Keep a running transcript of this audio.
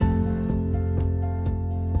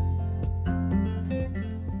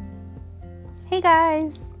Hey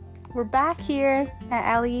guys, we're back here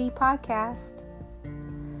at LEE Podcast.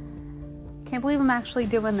 Can't believe I'm actually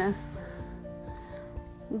doing this.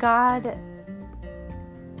 God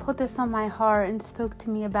put this on my heart and spoke to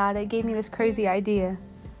me about it, gave me this crazy idea.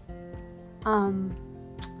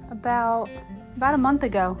 About a month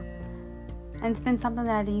ago. And it's been something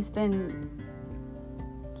that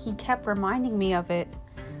he kept reminding me of it.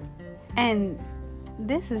 And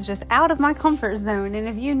this is just out of my comfort zone. And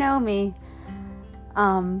if you know me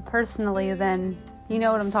personally, then you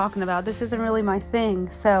know what I'm talking about. This isn't really my thing.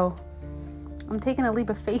 So I'm taking a leap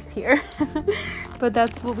of faith here. But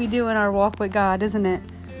that's what we do in our walk with God, isn't it?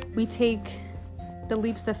 We take the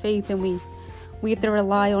leaps of faith and we have to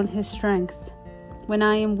rely on His strength. When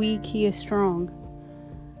I am weak, He is strong.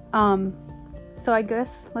 So I guess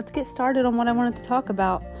let's get started on what I wanted to talk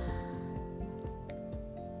about.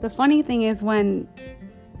 The funny thing is, when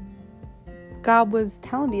God was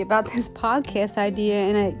telling me about this podcast idea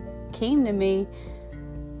and it came to me,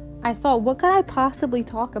 I thought, what could I possibly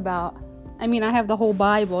talk about? I mean, I have the whole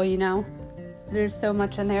Bible, you know. There's so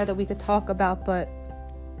much in there that we could talk about, but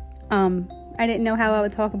I didn't know how I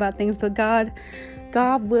would talk about things, but God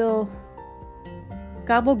will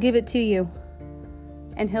give it to you,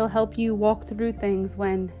 and He'll help you walk through things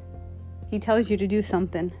when He tells you to do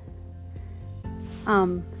something.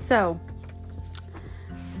 So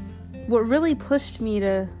what really pushed me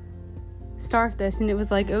to start this, and it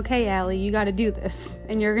was like, okay, Allie, you got to do this,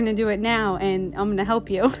 and you're going to do it now, and I'm going to help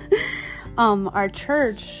you. Our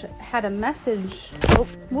church had a message. Oh,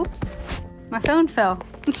 whoops. My phone fell.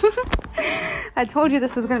 I told you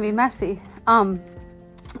this was going to be messy.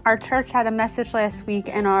 Our church had a message last week,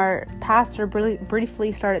 and our pastor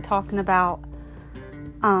briefly started talking about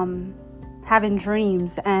having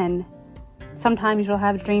dreams, and sometimes you'll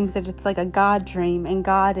have dreams that it's like a God dream, and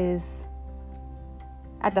God is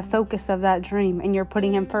at the focus of that dream, and you're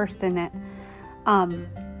putting Him first in it. And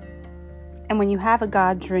when you have a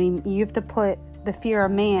God dream, you have to put the fear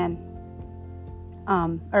of man,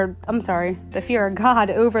 the fear of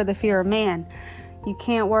God over the fear of man. You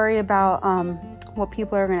can't worry about what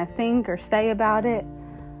people are going to think or say about it.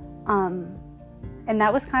 And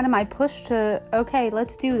that was kind of my push to, okay,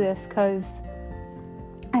 let's do this, because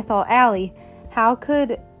I thought, Allie,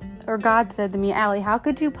 God said to me, Allie, how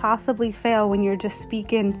could you possibly fail when you're just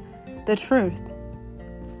speaking the truth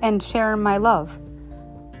and sharing my love?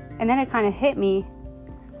 And then it kind of hit me.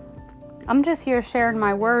 I'm just here sharing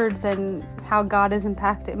my words and how God has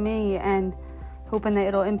impacted me, and hoping that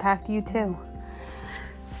it'll impact you too.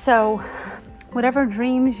 So whatever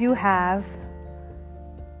dreams you have,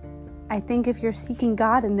 I think if you're seeking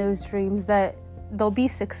God in those dreams, that they'll be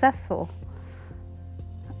successful.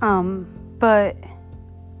 But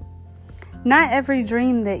not every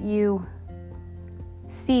dream that you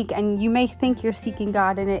seek, and you may think you're seeking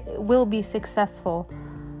God and it will be successful.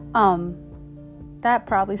 That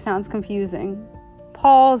probably sounds confusing.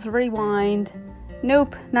 Pause, rewind.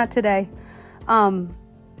 Nope, not today.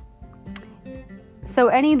 So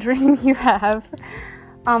any dream you have,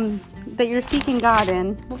 that you're seeking God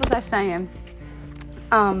in, what was I saying?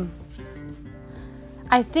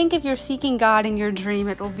 I think if you're seeking God in your dream,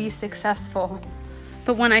 it will be successful.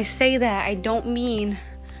 But when I say that, I don't mean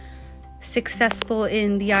successful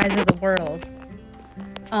in the eyes of the world.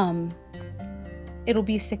 It'll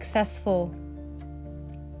be successful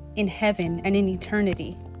in heaven and in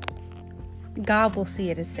eternity. God will see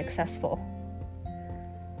it as successful.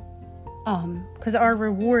 Because our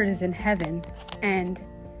reward is in heaven. And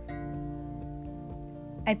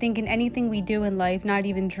I think in anything we do in life, not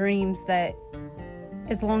even dreams, that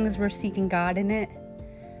as long as we're seeking God in it,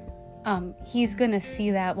 He's going to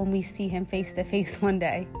see that when we see Him face to face one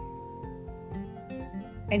day.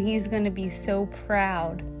 And He's going to be so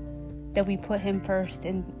proud that we put Him first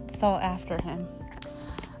and sought after Him.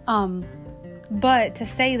 But to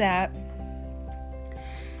say that,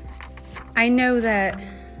 I know that,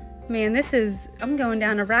 man, I'm going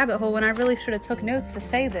down a rabbit hole when I really should have took notes to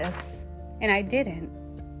say this, and I didn't.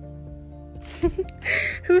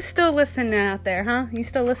 Who's still listening out there, huh? You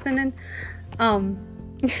still listening?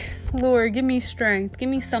 Lord, give me strength. Give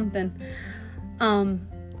me something.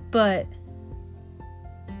 But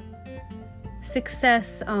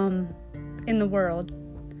success in the world.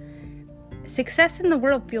 Success in the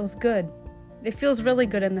world feels good. It feels really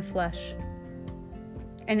good in the flesh.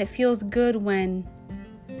 And it feels good when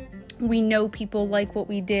we know people like what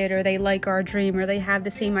we did, or they like our dream, or they have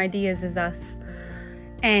the same ideas as us.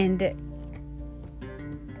 And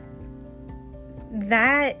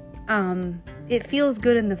that, it feels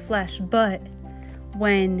good in the flesh. But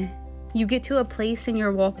when you get to a place in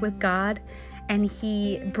your walk with God and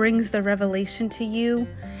he brings the revelation to you,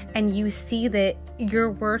 and you see that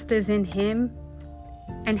your worth is in him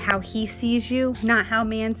and how he sees you, not how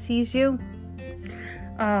man sees you.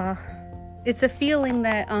 It's a feeling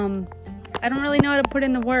that I don't really know how to put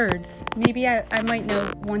into words. Maybe I might know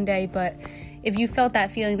one day, but if you felt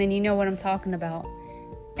that feeling, then you know what I'm talking about.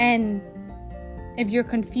 And if you're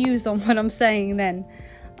confused on what I'm saying, then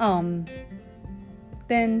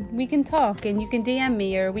we can talk, and you can DM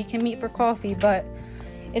me, or we can meet for coffee. But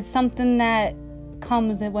it's something that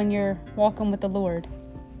comes when you're walking with the Lord.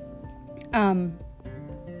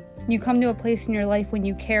 You come to a place in your life when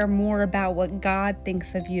you care more about what God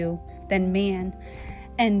thinks of you than man.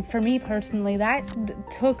 And for me personally, that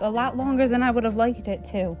took a lot longer than I would have liked it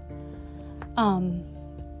to.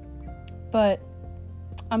 But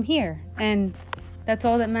I'm here, and that's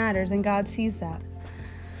all that matters, and God sees that.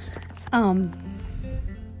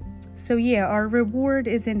 So yeah, our reward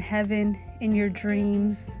is in heaven, in your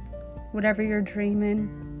dreams, whatever you're dreaming.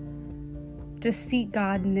 Just seek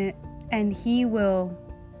God in it, and He will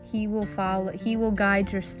follow, He will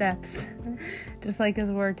guide your steps, just like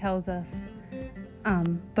His word tells us.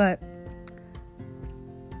 But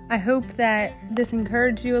I hope that this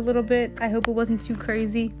encouraged you a little bit. I hope it wasn't too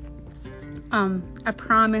crazy. I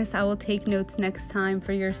promise I will take notes next time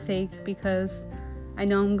for your sake, because I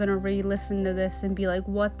know I'm going to re-listen to this and be like,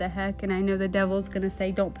 what the heck? And I know the devil's going to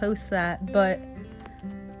say, don't post that, but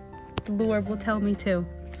the Lord will tell me to.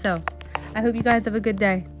 So I hope you guys have a good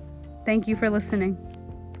day. Thank you for listening.